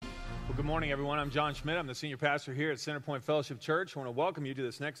Well, good morning, everyone. I'm John Schmidt. I'm the senior pastor here at Centerpoint Fellowship Church. I want to welcome you to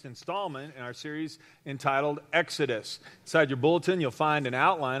this next installment in our series entitled Exodus. Inside your bulletin, you'll find an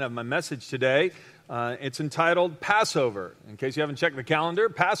outline of my message today. It's entitled Passover. In case you haven't checked the calendar,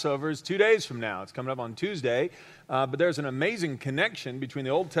 Passover is 2 days from now. It's coming up on Tuesday. But there's an amazing connection between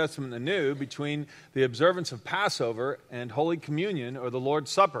the Old Testament and the New, between the observance of Passover and Holy Communion, or the Lord's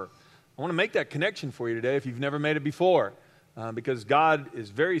Supper. I want to make that connection for you today if you've never made it before. Because God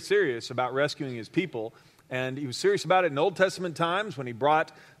is very serious about rescuing his people. And he was serious about it in Old Testament times when he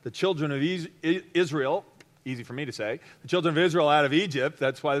brought the children of Israel, easy for me to say, the children of Israel out of Egypt.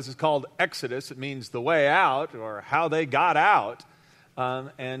 That's why this is called Exodus. It means the way out, or how they got out.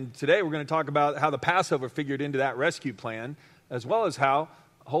 And today we're going to talk about how the Passover figured into that rescue plan, as well as how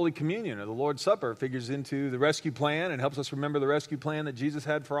Holy Communion, or the Lord's Supper, figures into the rescue plan and helps us remember the rescue plan that Jesus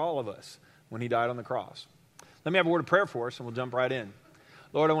had for all of us when he died on the cross. Let me have a word of prayer for us, and we'll jump right in.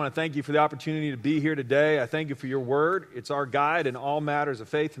 Lord, I want to thank you for the opportunity to be here today. I thank you for your word. It's our guide in all matters of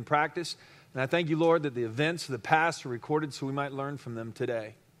faith and practice. And I thank you, Lord, that the events of the past are recorded so we might learn from them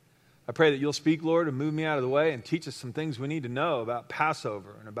today. I pray that you'll speak, Lord, and move me out of the way and teach us some things we need to know about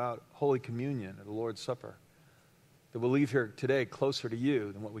Passover and about Holy Communion and the Lord's Supper, that we'll leave here today closer to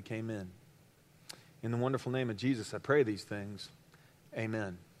you than what we came in. In the wonderful name of Jesus, I pray these things.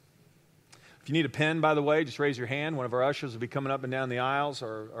 Amen. If you need a pen, by the way, just raise your hand. One of our ushers will be coming up and down the aisles,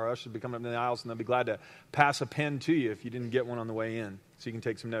 or our ushers will be coming up and down the aisles, and they'll be glad to pass a pen to you if you didn't get one on the way in, so you can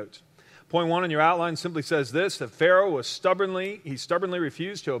take some notes. Point 1 in your outline simply says this, that Pharaoh was stubbornly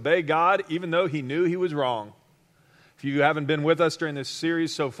refused to obey God, even though he knew he was wrong. If you haven't been with us during this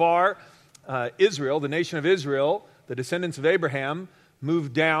series so far, Israel, the nation of Israel, the descendants of Abraham,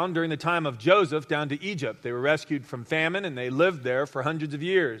 moved down during the time of Joseph down to Egypt. They were rescued from famine, and they lived there for hundreds of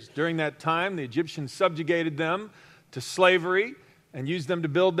years. During that time, the Egyptians subjugated them to slavery and used them to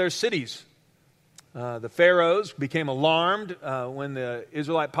build their cities. The pharaohs became alarmed when the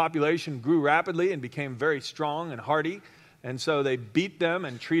Israelite population grew rapidly and became very strong and hardy, and so they beat them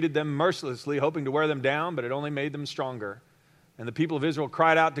and treated them mercilessly, hoping to wear them down, but it only made them stronger. And the people of Israel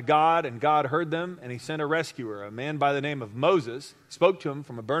cried out to God, and God heard them, and he sent a rescuer, a man by the name of Moses, spoke to him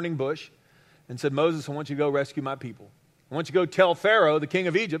from a burning bush, and said, Moses, I want you to go rescue my people. I want you to go tell Pharaoh, the king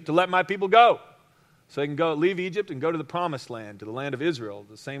of Egypt, to let my people go, so they can go leave Egypt and go to the promised land, to the land of Israel,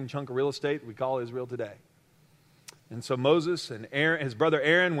 the same chunk of real estate we call Israel today. And so Moses and Aaron, his brother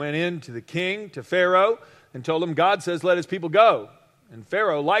Aaron went in to the king, to Pharaoh, and told him, God says, let his people go. And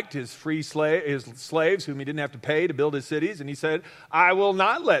Pharaoh liked his his slaves, whom he didn't have to pay to build his cities. And he said, I will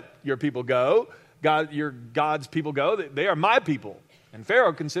not let your people go, God's people go. They are my people. And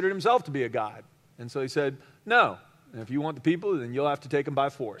Pharaoh considered himself to be a god. And so he said, no. And if you want the people, then you'll have to take them by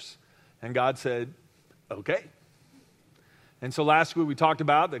force. And God said, okay. And so last week we talked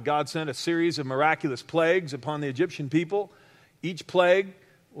about that God sent a series of miraculous plagues upon the Egyptian people. Each plague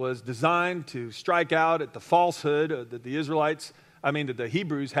was designed to strike out at the falsehood that the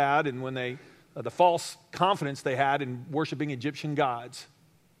Hebrews had, and when the false confidence they had in worshiping Egyptian gods.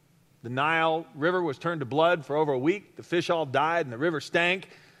 The Nile River was turned to blood for over a week. The fish all died, and the river stank,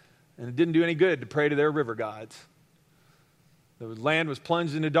 and it didn't do any good to pray to their river gods. The land was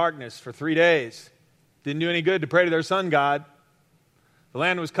plunged into darkness for 3 days. Didn't do any good to pray to their sun god. The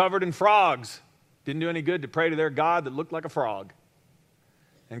land was covered in frogs. Didn't do any good to pray to their god that looked like a frog.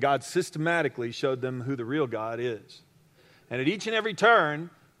 And God systematically showed them who the real God is. And at each and every turn,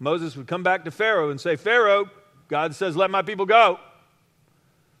 Moses would come back to Pharaoh and say, Pharaoh, God says, let my people go.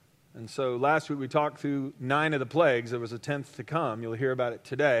 And so last week we talked through 9 of the plagues. There was a 10th to come. You'll hear about it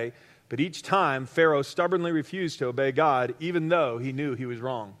today. But each time, Pharaoh stubbornly refused to obey God, even though he knew he was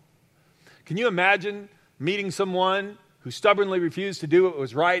wrong. Can you imagine meeting someone who stubbornly refused to do what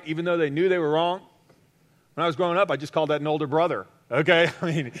was right, even though they knew they were wrong? When I was growing up, I just called that an older brother. Okay?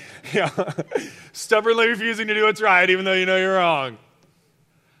 Stubbornly refusing to do what's right, even though you know you're wrong.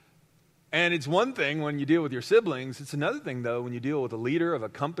 And it's one thing when you deal with your siblings. It's another thing, though, when you deal with a leader of a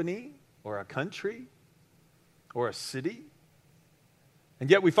company or a country or a city.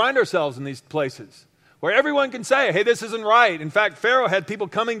 And yet we find ourselves in these places where everyone can say, hey, this isn't right. In fact, Pharaoh had people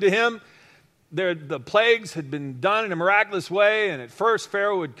coming to him. The plagues had been done in a miraculous way, and at first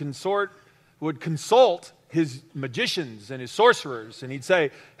Pharaoh would consult his magicians and his sorcerers, and he'd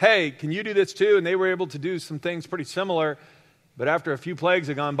say, hey, can you do this too? And they were able to do some things pretty similar. But after a few plagues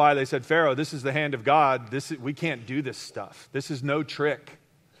had gone by, they said, Pharaoh, this is the hand of God. We can't do this stuff. This is no trick.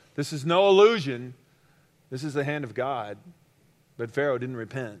 This is no illusion. This is the hand of God. But Pharaoh didn't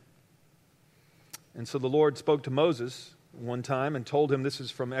repent. And so the Lord spoke to Moses one time and told him, this is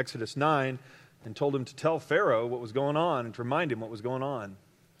from Exodus 9, and told him to tell Pharaoh what was going on and to remind him what was going on.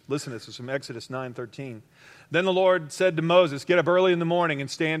 Listen to this. It's from Exodus 9:13. Then the Lord said to Moses, "Get up early in the morning and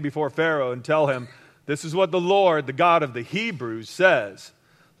stand before Pharaoh and tell him, 'This is what the Lord, the God of the Hebrews, says.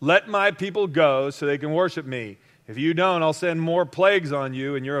 Let my people go so they can worship me. If you don't, I'll send more plagues on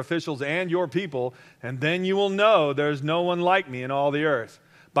you and your officials and your people, and then you will know there's no one like me in all the earth.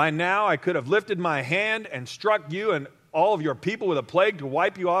 By now I could have lifted my hand and struck you and all of your people with a plague to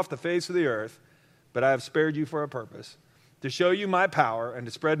wipe you off the face of the earth, but I have spared you for a purpose, to show you my power and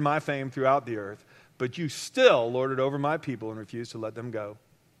to spread my fame throughout the earth. But you still lord it over my people and refuse to let them go.'"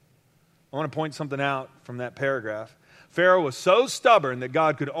 I want to point something out from that paragraph. Pharaoh was so stubborn that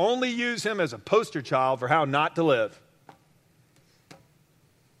God could only use him as a poster child for how not to live.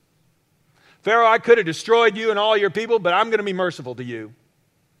 "Pharaoh, I could have destroyed you and all your people, but I'm going to be merciful to you.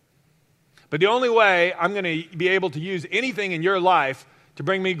 But the only way I'm going to be able to use anything in your life to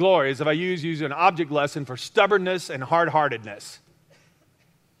bring me glory is if I use you as an object lesson for stubbornness and hard-heartedness."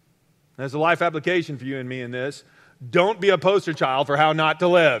 There's a life application for you and me in this. Don't be a poster child for how not to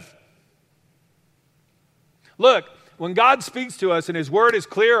live. Look, when God speaks to us and His Word is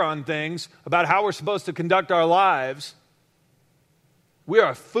clear on things about how we're supposed to conduct our lives, we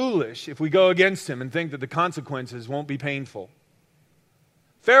are foolish if we go against Him and think that the consequences won't be painful.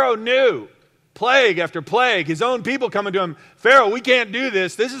 Pharaoh knew. Plague after plague, his own people coming to him, "Pharaoh, we can't do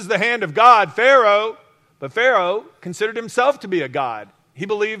this. This is the hand of God, Pharaoh." But Pharaoh considered himself to be a god. He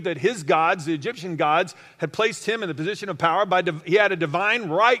believed that his gods, the Egyptian gods, had placed him in the position of power. He had a divine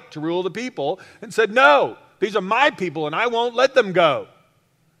right to rule the people and said, "No, these are my people and I won't let them go."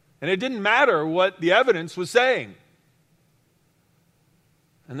 And it didn't matter what the evidence was saying.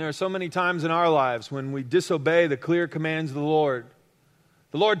 And there are so many times in our lives when we disobey the clear commands of the Lord.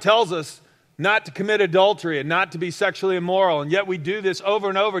 The Lord tells us not to commit adultery and not to be sexually immoral, and yet we do this over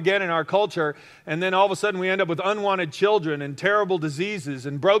and over again in our culture, and then all of a sudden we end up with unwanted children and terrible diseases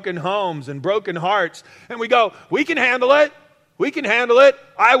and broken homes and broken hearts, and we go, "We can handle it. We can handle it.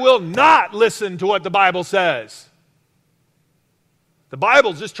 I will not listen to what the Bible says. The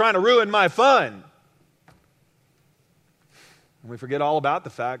Bible's just trying to ruin my fun." And we forget all about the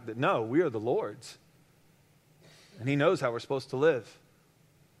fact that, no, we are the Lord's, and He knows how we're supposed to live.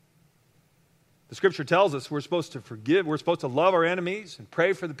 The Scripture tells us we're supposed to forgive, we're supposed to love our enemies and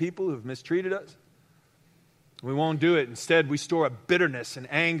pray for the people who have mistreated us. We won't do it. Instead, we store a bitterness and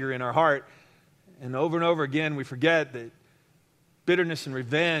anger in our heart. And over again, we forget that bitterness and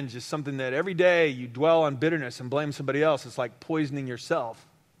revenge is something that every day you dwell on bitterness and blame somebody else. It's like poisoning yourself.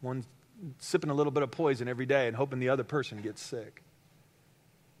 One sipping a little bit of poison every day and hoping the other person gets sick.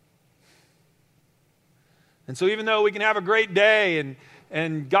 And so even though we can have a great day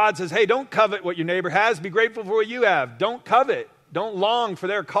and God says, "Hey, don't covet what your neighbor has. Be grateful for what you have." Don't covet. Don't long for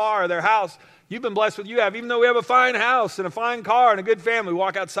their car or their house. You've been blessed with what you have. Even though we have a fine house and a fine car and a good family, we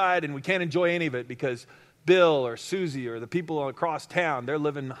walk outside and we can't enjoy any of it because Bill or Susie or the people across town, they're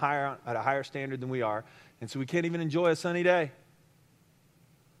living at a higher standard than we are. And so we can't even enjoy a sunny day.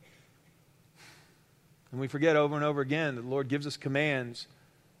 And we forget over and over again that the Lord gives us commands,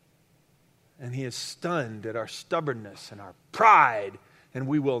 and He is stunned at our stubbornness and our pride, and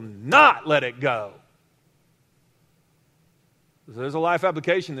we will not let it go. So there's a life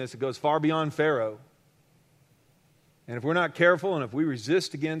application to this that goes far beyond Pharaoh. And if we're not careful, and if we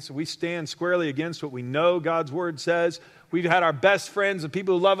we stand squarely against what we know God's Word says, we've had our best friends, the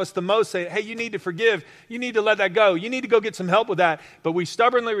people who love us the most, say, "Hey, you need to forgive. You need to let that go. You need to go get some help with that." But we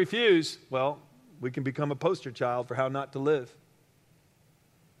stubbornly refuse. Well, we can become a poster child for how not to live.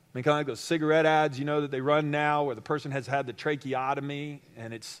 I mean, kind of like those cigarette ads, that they run now where the person has had the tracheotomy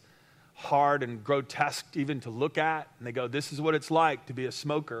and it's hard and grotesque even to look at. And they go, "This is what it's like to be a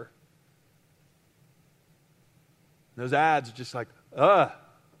smoker." And those ads are just like, Because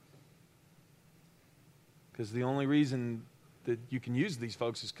the only reason that you can use these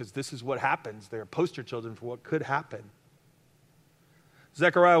folks is because this is what happens. They're poster children for what could happen.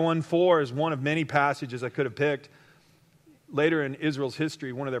 Zechariah 1:4 is one of many passages I could have picked. Later in Israel's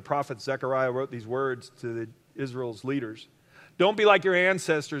history, one of their prophets, Zechariah, wrote these words to Israel's leaders. "Don't be like your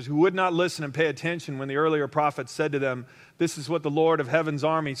ancestors who would not listen and pay attention when the earlier prophets said to them, 'This is what the Lord of heaven's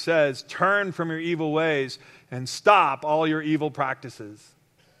army says. Turn from your evil ways and stop all your evil practices.'"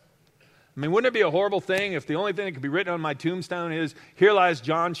 I mean, wouldn't it be a horrible thing if the only thing that could be written on my tombstone is, "Here lies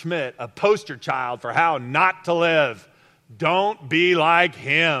John Schmidt, a poster child for how not to live. Don't be like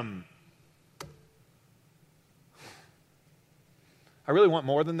him." I really want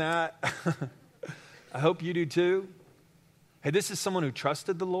more than that. I hope you do too. Hey, this is someone who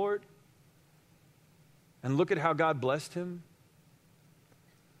trusted the Lord. And look at how God blessed him.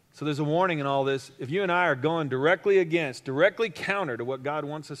 So there's a warning in all this. If you and I are going directly counter to what God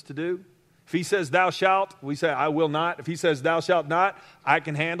wants us to do, if he says thou shalt, we say I will not. If he says thou shalt not, I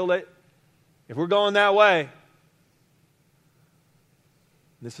can handle it. If we're going that way,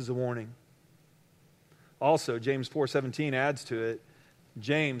 this is a warning. Also, James 4:17 adds to it.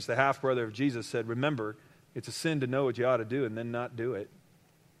 James, the half-brother of Jesus, said, remember, it's a sin to know what you ought to do and then not do it.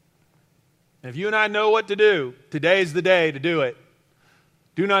 And if you and I know what to do, today's the day to do it.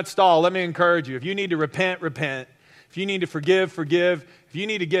 Do not stall. Let me encourage you. If you need to repent, repent. If you need to forgive, forgive. If you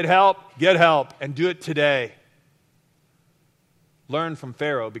need to get help, and do it today. Learn from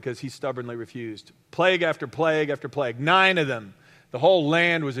Pharaoh because he stubbornly refused. Plague after plague after plague. 9 of them. The whole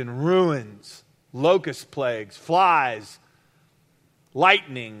land was in ruins. Locust plagues, flies,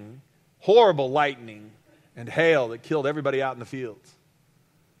 lightning, horrible lightning, and hail that killed everybody out in the fields.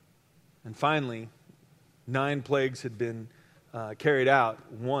 And finally, 9 plagues had been carried out.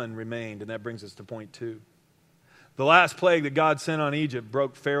 1 remained, and that brings us to point 2. The last plague that God sent on Egypt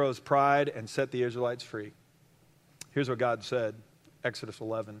broke Pharaoh's pride and set the Israelites free. Here's what God said, Exodus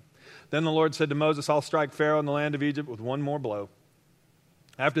 11. Then the Lord said to Moses, I'll strike Pharaoh in the land of Egypt with one more blow.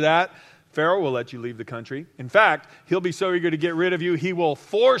 After that, Pharaoh will let you leave the country. In fact, he'll be so eager to get rid of you, he will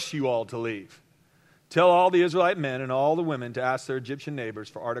force you all to leave. Tell all the Israelite men and all the women to ask their Egyptian neighbors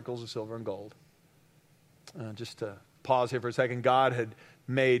for articles of silver and gold. Just to pause here for a second, God had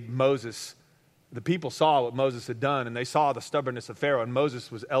made Moses, the people saw what Moses had done, and they saw the stubbornness of Pharaoh, and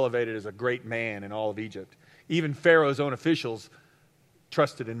Moses was elevated as a great man in all of Egypt. Even Pharaoh's own officials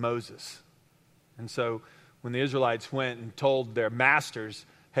trusted in Moses. And so when the Israelites went and told their masters,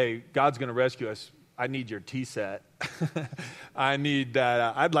 hey, God's going to rescue us, I need your tea set. I need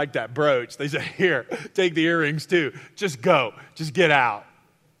that. I'd like that brooch. They said, here, take the earrings too. Just go. Just get out.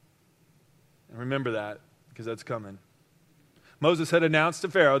 And remember that, because that's coming. Moses had announced to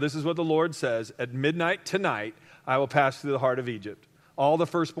Pharaoh, this is what the Lord says, at midnight tonight, I will pass through the heart of Egypt. All the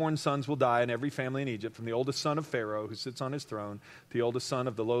firstborn sons will die in every family in Egypt, from the oldest son of Pharaoh who sits on his throne, to the oldest son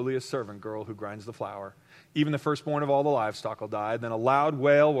of the lowliest servant girl who grinds the flour. Even the firstborn of all the livestock will die. Then a loud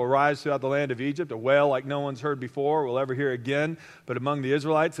wail will rise throughout the land of Egypt, a wail like no one's heard before or will ever hear again. But among the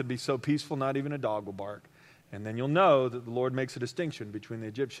Israelites, it'd be so peaceful, not even a dog will bark. And then you'll know that the Lord makes a distinction between the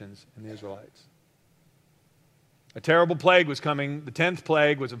Egyptians and the Israelites. A terrible plague was coming. The 10th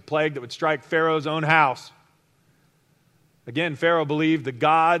plague was a plague that would strike Pharaoh's own house. Again, Pharaoh believed the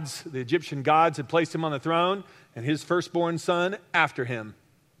gods, the Egyptian gods, had placed him on the throne and his firstborn son after him.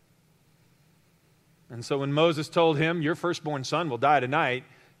 And so when Moses told him, your firstborn son will die tonight,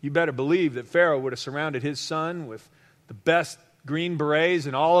 you better believe that Pharaoh would have surrounded his son with the best green berets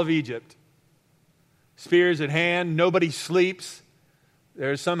in all of Egypt. Spears at hand, nobody sleeps.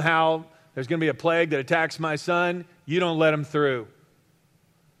 There's going to be a plague that attacks my son. You don't let him through.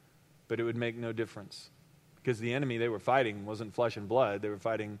 But it would make no difference. Because the enemy they were fighting wasn't flesh and blood. They were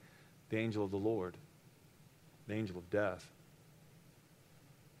fighting the angel of the Lord, the angel of death.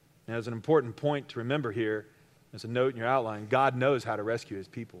 Now, there's an important point to remember here. There's a note in your outline. God knows how to rescue his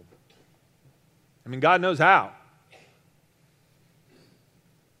people. I mean, God knows how.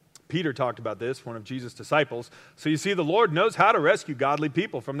 Peter talked about this, one of Jesus' disciples. So you see, the Lord knows how to rescue godly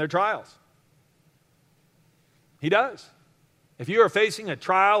people from their trials. He does. If you are facing a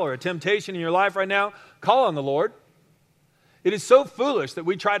trial or a temptation in your life right now, call on the Lord. It is so foolish that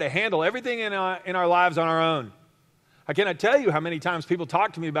we try to handle everything in our lives on our own. I cannot tell you how many times people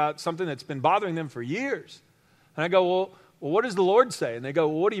talk to me about something that's been bothering them for years. And I go, well, what does the Lord say? And they go,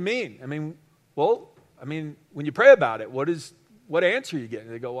 well, what do you mean? When you pray about it, what answer you get?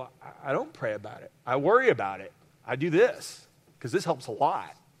 And they go, well, I don't pray about it. I worry about it. I do this, because this helps a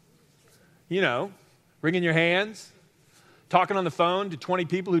lot. You know, wringing your hands, talking on the phone to 20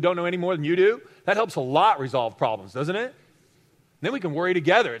 people who don't know any more than you do, that helps a lot resolve problems, doesn't it? And then we can worry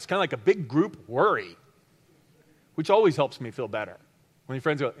together. It's kind of like a big group worry, which always helps me feel better. When your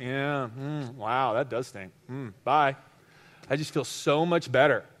friends go, wow, that does stink. Bye. I just feel so much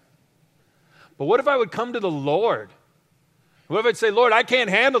better. But what if I would come to the Lord? What if I'd say, Lord, I can't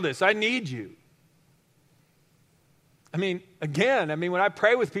handle this. I need you. When I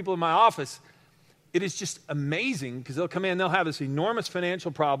pray with people in my office, it is just amazing because they'll come in, they'll have this enormous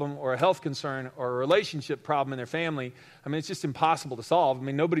financial problem or a health concern or a relationship problem in their family. It's just impossible to solve.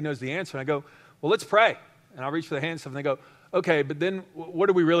 Nobody knows the answer. And I go, well, let's pray. And I'll reach for the hand stuff and they go, okay, but then what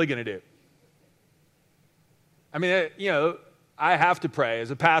are we really going to do? I have to pray.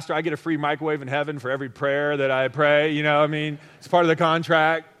 As a pastor, I get a free microwave in heaven for every prayer that I pray. It's part of the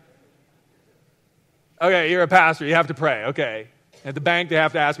contract. Okay, you're a pastor. You have to pray. Okay. At the bank, they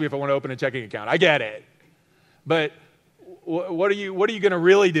have to ask me if I want to open a checking account. I get it. But what are you going to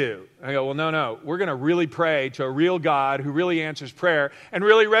really do? I go, well, no. We're going to really pray to a real God who really answers prayer and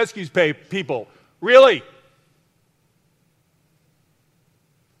really rescues people. Really.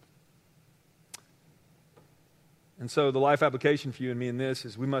 And so the life application for you and me in this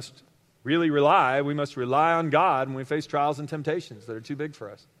is we must rely on God when we face trials and temptations that are too big for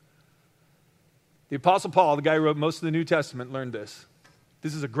us. The Apostle Paul, the guy who wrote most of the New Testament, learned this.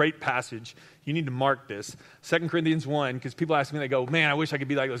 This is a great passage. You need to mark this. 2 Corinthians 1, because people ask me, they go, man, I wish I could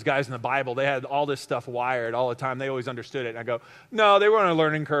be like those guys in the Bible. They had all this stuff wired all the time. They always understood it. And I go, no, they were on a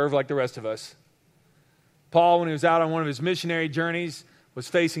learning curve like the rest of us. Paul, when he was out on one of his missionary journeys, was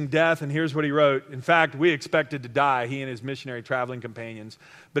facing death, and here's what he wrote. In fact, we expected to die, he and his missionary traveling companions.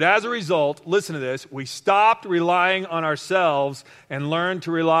 But as a result, listen to this, we stopped relying on ourselves and learned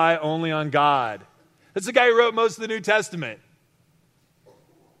to rely only on God. That's the guy who wrote most of the New Testament.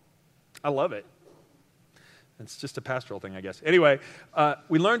 I love it. It's just a pastoral thing, I guess. Anyway,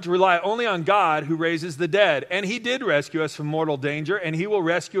 we learned to rely only on God who raises the dead. And he did rescue us from mortal danger, and he will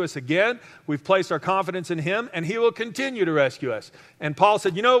rescue us again. We've placed our confidence in him, and he will continue to rescue us. And Paul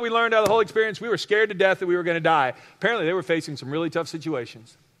said, you know what we learned out of the whole experience? We were scared to death that we were going to die. Apparently, they were facing some really tough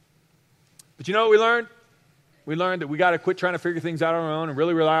situations. But you know what we learned? We learned that we got to quit trying to figure things out on our own and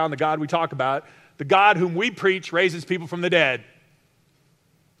really rely on the God we talk about. The God whom we preach raises people from the dead.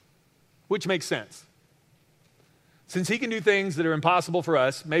 Which makes sense. Since he can do things that are impossible for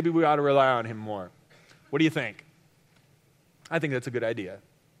us, maybe we ought to rely on him more. What do you think? I think that's a good idea.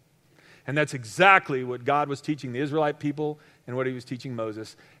 And that's exactly what God was teaching the Israelite people and what he was teaching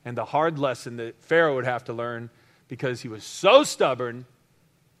Moses. And the hard lesson that Pharaoh would have to learn because he was so stubborn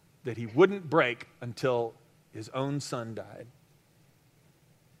that he wouldn't break until his own son died.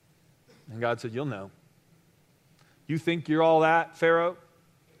 And God said, you'll know. You think you're all that, Pharaoh?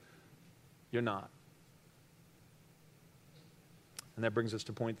 You're not. And that brings us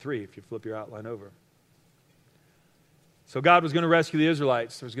to point 3, if you flip your outline over. So God was going to rescue the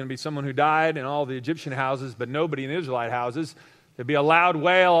Israelites. There was going to be someone who died in all the Egyptian houses, but nobody in the Israelite houses. There'd be a loud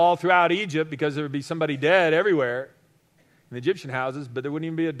wail all throughout Egypt because there would be somebody dead everywhere in the Egyptian houses, but there wouldn't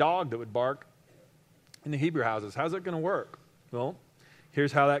even be a dog that would bark in the Hebrew houses. How's that going to work? Well,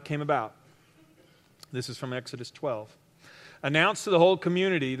 here's how that came about. This is from Exodus 12. Announce to the whole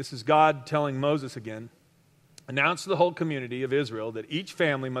community, this is God telling Moses again, announce to the whole community of Israel that each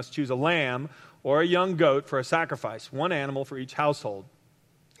family must choose a lamb or a young goat for a sacrifice, one animal for each household.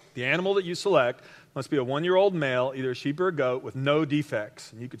 The animal that you select must be a 1-year-old male, either a sheep or a goat, with no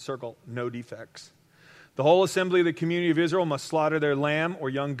defects. And you could circle no defects. The whole assembly of the community of Israel must slaughter their lamb or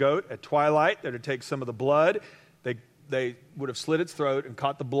young goat at twilight. They're to take some of the blood. They would have slit its throat and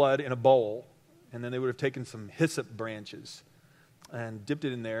caught the blood in a bowl. And then they would have taken some hyssop branches and dipped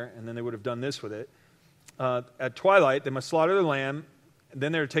it in there. And then they would have done this with it. At twilight, they must slaughter the lamb, and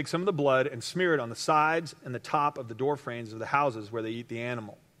then they're to take some of the blood and smear it on the sides and the top of the door frames of the houses where they eat the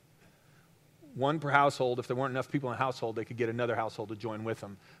animal. One per household. If there weren't enough people in a household, they could get another household to join with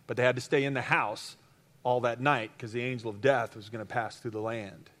them. But they had to stay in the house all that night because the angel of death was going to pass through the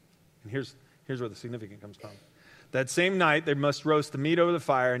land. And here's where the significance comes from. That same night, they must roast the meat over the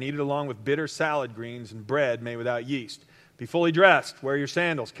fire and eat it along with bitter salad greens and bread made without yeast. Be fully dressed, wear your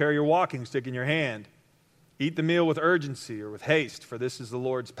sandals, carry your walking stick in your hand. Eat the meal with urgency or with haste, for this is the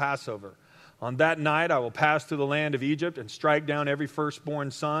Lord's Passover. On that night I will pass through the land of Egypt and strike down every firstborn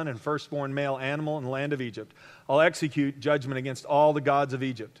son and firstborn male animal in the land of Egypt. I'll execute judgment against all the gods of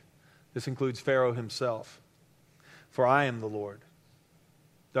Egypt. This includes Pharaoh himself. For I am the Lord.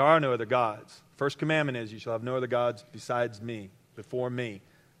 There are no other gods. First commandment is, you shall have no other gods besides me, before me.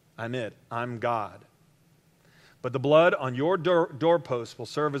 I'm it. I'm God. But the blood on your doorposts will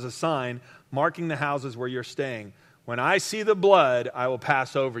serve as a sign marking the houses where you're staying. When I see the blood, I will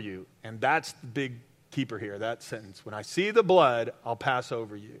pass over you. And that's the big keeper here, that sentence. When I see the blood, I'll pass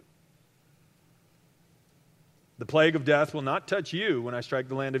over you. The plague of death will not touch you when I strike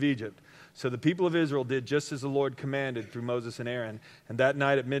the land of Egypt. So the people of Israel did just as the Lord commanded through Moses and Aaron. And that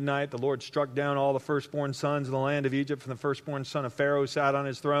night at midnight, the Lord struck down all the firstborn sons in the land of Egypt, from the firstborn son of Pharaoh who sat on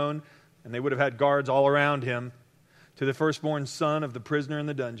his throne, and they would have had guards all around him, to the firstborn son of the prisoner in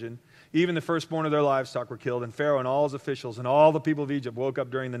the dungeon. Even the firstborn of their livestock were killed, and Pharaoh and all his officials and all the people of Egypt woke up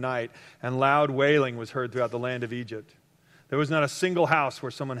during the night, and loud wailing was heard throughout the land of Egypt. There was not a single house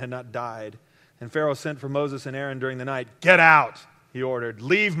where someone had not died. And Pharaoh sent for Moses and Aaron during the night. Get out, he ordered.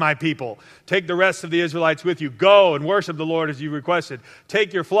 Leave my people. Take the rest of the Israelites with you. Go and worship the Lord as you requested.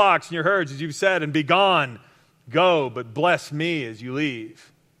 Take your flocks and your herds as you've said, and be gone. Go, but bless me as you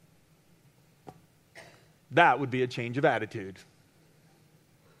leave. That would be a change of attitude.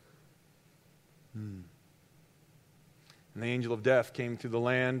 And the angel of death came through the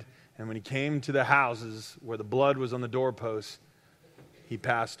land, and when he came to the houses where the blood was on the doorposts, he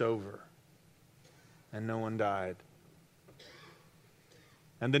passed over, and no one died.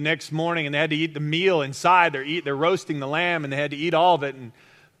 And the next morning, and they had to eat the meal inside. They're roasting the lamb, and they had to eat all of it.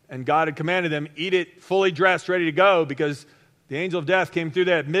 And God had commanded them, eat it fully dressed, ready to go, because the angel of death came through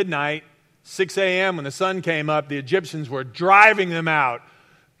there at midnight, 6 a.m. when the sun came up. The Egyptians were driving them out.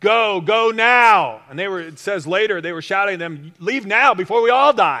 Go now. And it says later, they were shouting at them, leave now before we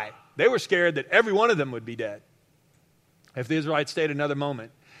all die. They were scared that every one of them would be dead if the Israelites stayed another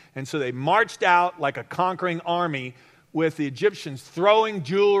moment. And so they marched out like a conquering army, with the Egyptians throwing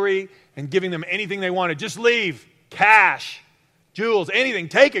jewelry and giving them anything they wanted. Just leave. Cash, jewels, anything.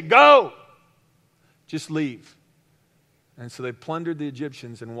 Take it. Go. Just leave. And so they plundered the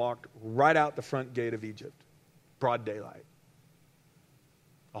Egyptians and walked right out the front gate of Egypt. Broad daylight.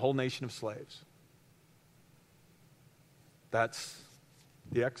 A whole nation of slaves. That's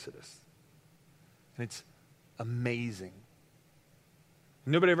the Exodus. And it's amazing.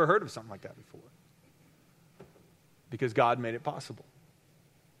 Nobody ever heard of something like that before. Because God made it possible.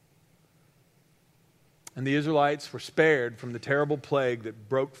 And the Israelites were spared from the terrible plague that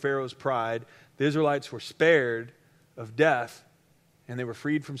broke Pharaoh's pride. The Israelites were spared of death, and they were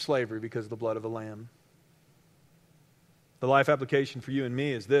freed from slavery because of the blood of the Lamb. The life application for you and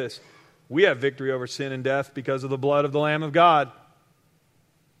me is this: we have victory over sin and death because of the blood of the Lamb of God.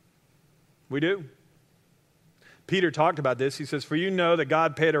 We do. Peter talked about this. He says, for you know that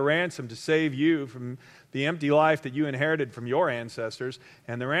God paid a ransom to save you from the empty life that you inherited from your ancestors.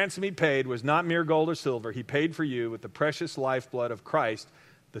 And the ransom he paid was not mere gold or silver. He paid for you with the precious lifeblood of Christ,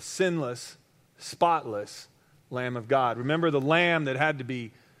 the sinless, spotless Lamb of God. Remember, the lamb that had to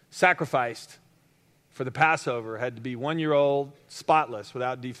be sacrificed for the Passover had to be 1-year-old, spotless,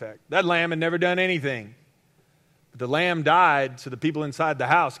 without defect. That lamb had never done anything. But the lamb died so the people inside the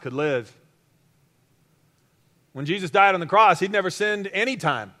house could live. When Jesus died on the cross, he'd never sinned any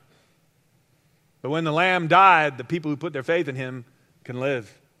time. But when the Lamb died, the people who put their faith in him can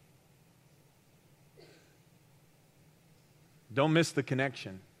live. Don't miss the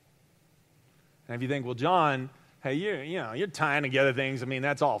connection. And if you think, well, John, hey, you're tying together things. I mean,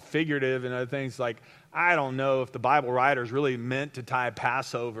 that's all figurative and other things. Like, I don't know if the Bible writers really meant to tie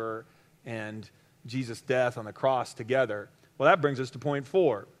Passover and Jesus' death on the cross together. Well, that brings us to point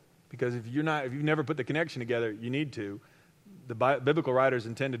 4. Because if you've never put the connection together, you need to. The biblical writers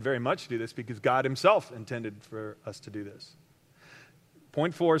intended very much to do this because God himself intended for us to do this.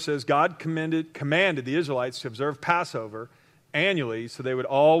 Point 4 says, God commanded the Israelites to observe Passover annually so they would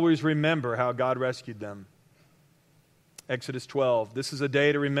always remember how God rescued them. Exodus 12, this is a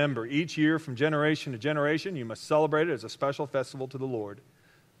day to remember. Each year from generation to generation, you must celebrate it as a special festival to the Lord.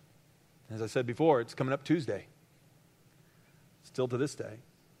 As I said before, it's coming up Tuesday. Still to this day.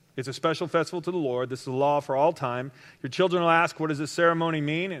 It's a special festival to the Lord. This is a law for all time. Your children will ask, what does this ceremony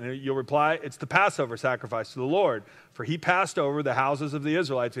mean? And you'll reply, it's the Passover sacrifice to the Lord. For he passed over the houses of the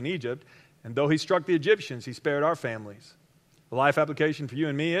Israelites in Egypt, and though he struck the Egyptians, he spared our families. The life application for you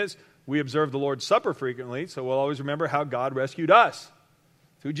and me is, we observe the Lord's Supper frequently, so we'll always remember how God rescued us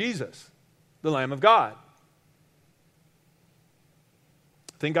through Jesus, the Lamb of God.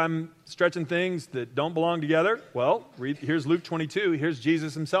 Think I'm stretching things that don't belong together? Well, here's Luke 22. Here's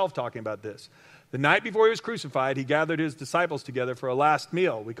Jesus himself talking about this. The night before he was crucified, he gathered his disciples together for a last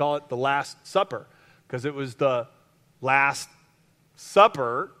meal. We call it the Last Supper because it was the last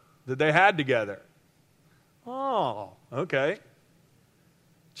supper that they had together. Oh, okay.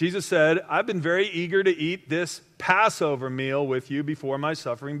 Jesus said, I've been very eager to eat this Passover meal with you before my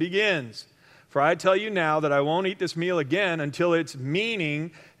suffering begins. For I tell you now that I won't eat this meal again until its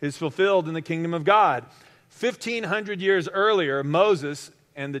meaning is fulfilled in the kingdom of God. 1,500 years earlier, Moses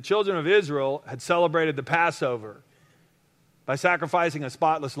and the children of Israel had celebrated the Passover by sacrificing a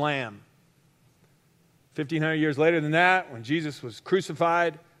spotless lamb. 1,500 years later than that, when Jesus was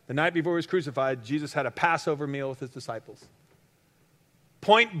crucified, the night before he was crucified, Jesus had a Passover meal with his disciples.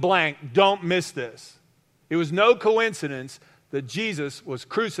 Point blank, don't miss this. It was no coincidence that Jesus was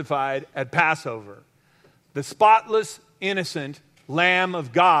crucified at Passover. The spotless, innocent Lamb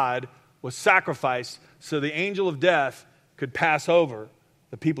of God was sacrificed so the angel of death could pass over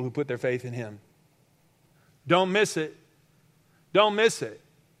the people who put their faith in him. Don't miss it. Don't miss it.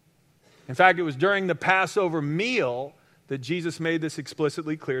 In fact, it was during the Passover meal that Jesus made this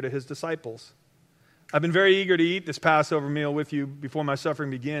explicitly clear to his disciples. I've been very eager to eat this Passover meal with you before my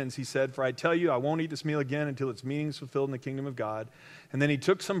suffering begins, he said, for I tell you, I won't eat this meal again until its meaning is fulfilled in the kingdom of God. And then he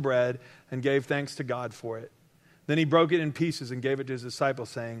took some bread and gave thanks to God for it. Then he broke it in pieces and gave it to his disciples,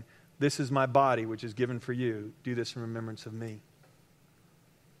 saying, This is my body, which is given for you. Do this in remembrance of me.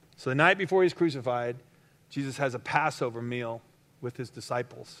 So the night before he's crucified, Jesus has a Passover meal with his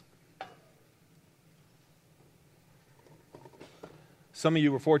disciples. Some of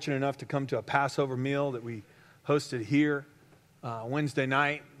you were fortunate enough to come to a Passover meal that we hosted here Wednesday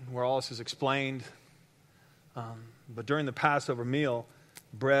night, where all this is explained. But during the Passover meal,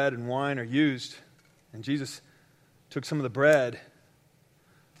 bread and wine are used. And Jesus took some of the bread,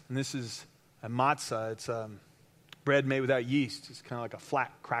 and this is a matzah. It's bread made without yeast. It's kind of like a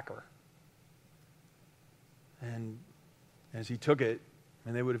flat cracker. And as he took it,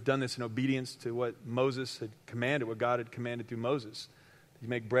 and they would have done this in obedience to what Moses had commanded, what God had commanded through Moses. You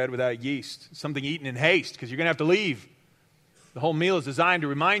make bread without yeast, something eaten in haste, because you're going to have to leave. The whole meal is designed to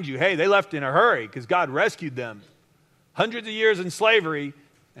remind you, hey, they left in a hurry because God rescued them. Hundreds of years in slavery,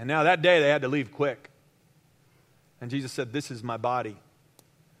 and now that day they had to leave quick. And Jesus said, this is my body,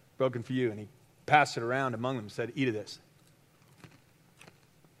 broken for you. And he passed it around among them and said, eat of this.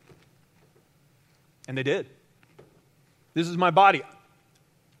 And they did. This is my body.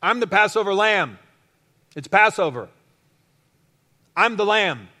 I'm the Passover lamb. It's Passover. I'm the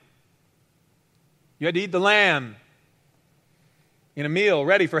lamb. You had to eat the lamb in a meal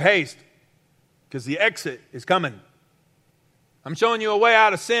ready for haste because the exit is coming. I'm showing you a way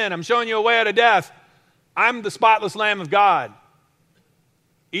out of sin. I'm showing you a way out of death. I'm the spotless Lamb of God.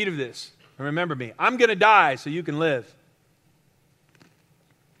 Eat of this and remember me. I'm going to die so you can live.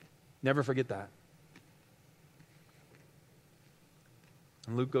 Never forget that.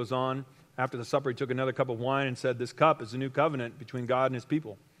 And Luke goes on. After the supper, he took another cup of wine and said, this cup is a new covenant between God and his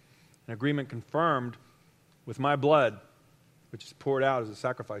people, an agreement confirmed with my blood, which is poured out as a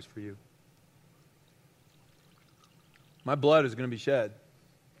sacrifice for you. My blood is going to be shed.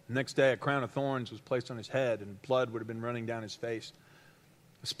 The next day, a crown of thorns was placed on his head, and blood would have been running down his face.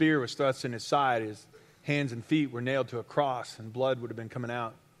 A spear was thrust in his side. His hands and feet were nailed to a cross, and blood would have been coming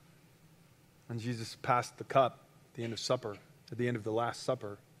out. And Jesus passed the cup at the end of supper, at the end of the Last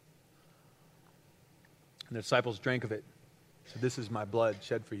Supper. And the disciples drank of it. Said, this is my blood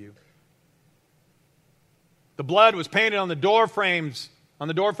shed for you. The blood was painted on the door frames, on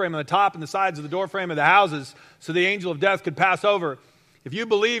the door frame on the top and the sides of the door frame of the houses, so the angel of death could pass over. If you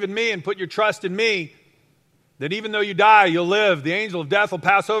believe in me and put your trust in me, that even though you die, you'll live. The angel of death will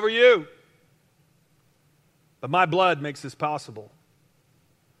pass over you. But my blood makes this possible.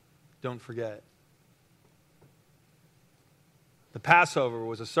 Don't forget. The Passover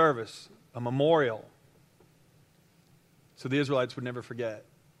was a service, a memorial, so the Israelites would never forget.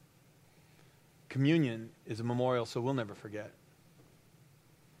 Communion is a memorial, so we'll never forget.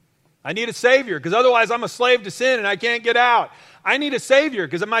 I need a Savior, because otherwise I'm a slave to sin and I can't get out. I need a Savior,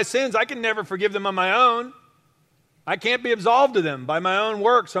 because of my sins, I can never forgive them on my own. I can't be absolved of them by my own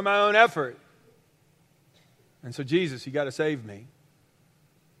works or my own effort. And so, Jesus, you got to save me.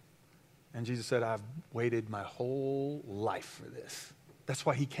 And Jesus said, I've waited my whole life for this. That's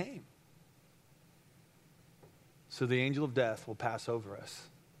why he came. So the angel of death will pass over us.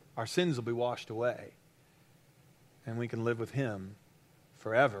 Our sins will be washed away. And we can live with him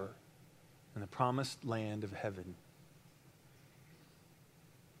forever in the promised land of heaven.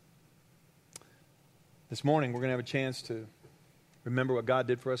 This morning, we're going to have a chance to remember what God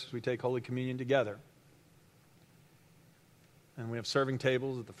did for us as we take Holy Communion together. And we have serving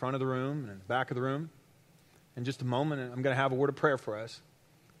tables at the front of the room and in the back of the room. In just a moment, I'm going to have a word of prayer for us.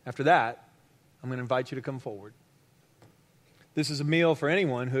 After that, I'm going to invite you to come forward. This is a meal for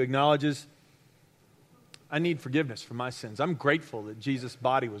anyone who acknowledges, I need forgiveness for my sins. I'm grateful that Jesus'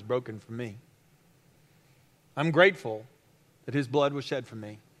 body was broken for me. I'm grateful that his blood was shed for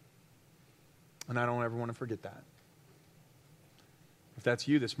me. And I don't ever want to forget that. If that's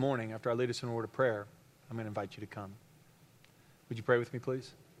you this morning, after I lead us in a word of prayer, I'm going to invite you to come. Would you pray with me,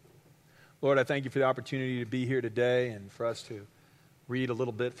 please? Lord, I thank you for the opportunity to be here today and for us to read a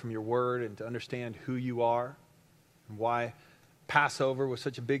little bit from your word and to understand who you are and why Passover was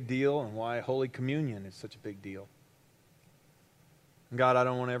such a big deal and why Holy Communion is such a big deal. And God, I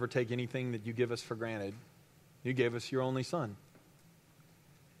don't want to ever take anything that you give us for granted. You gave us your only Son.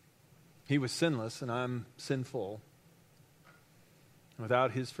 He was sinless and I'm sinful. And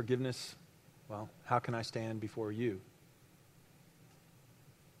without his forgiveness, well, how can I stand before you?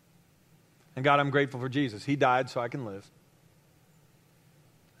 And God, I'm grateful for Jesus. He died so I can live.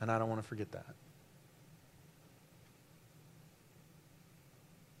 And I don't want to forget that.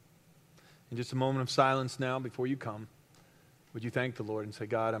 In just a moment of silence now before you come, would you thank the Lord and say,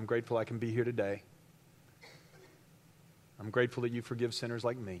 God, I'm grateful I can be here today. I'm grateful that you forgive sinners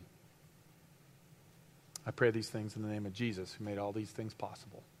like me. I pray these things in the name of Jesus, who made all these things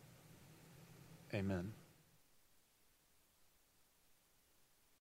possible. Amen.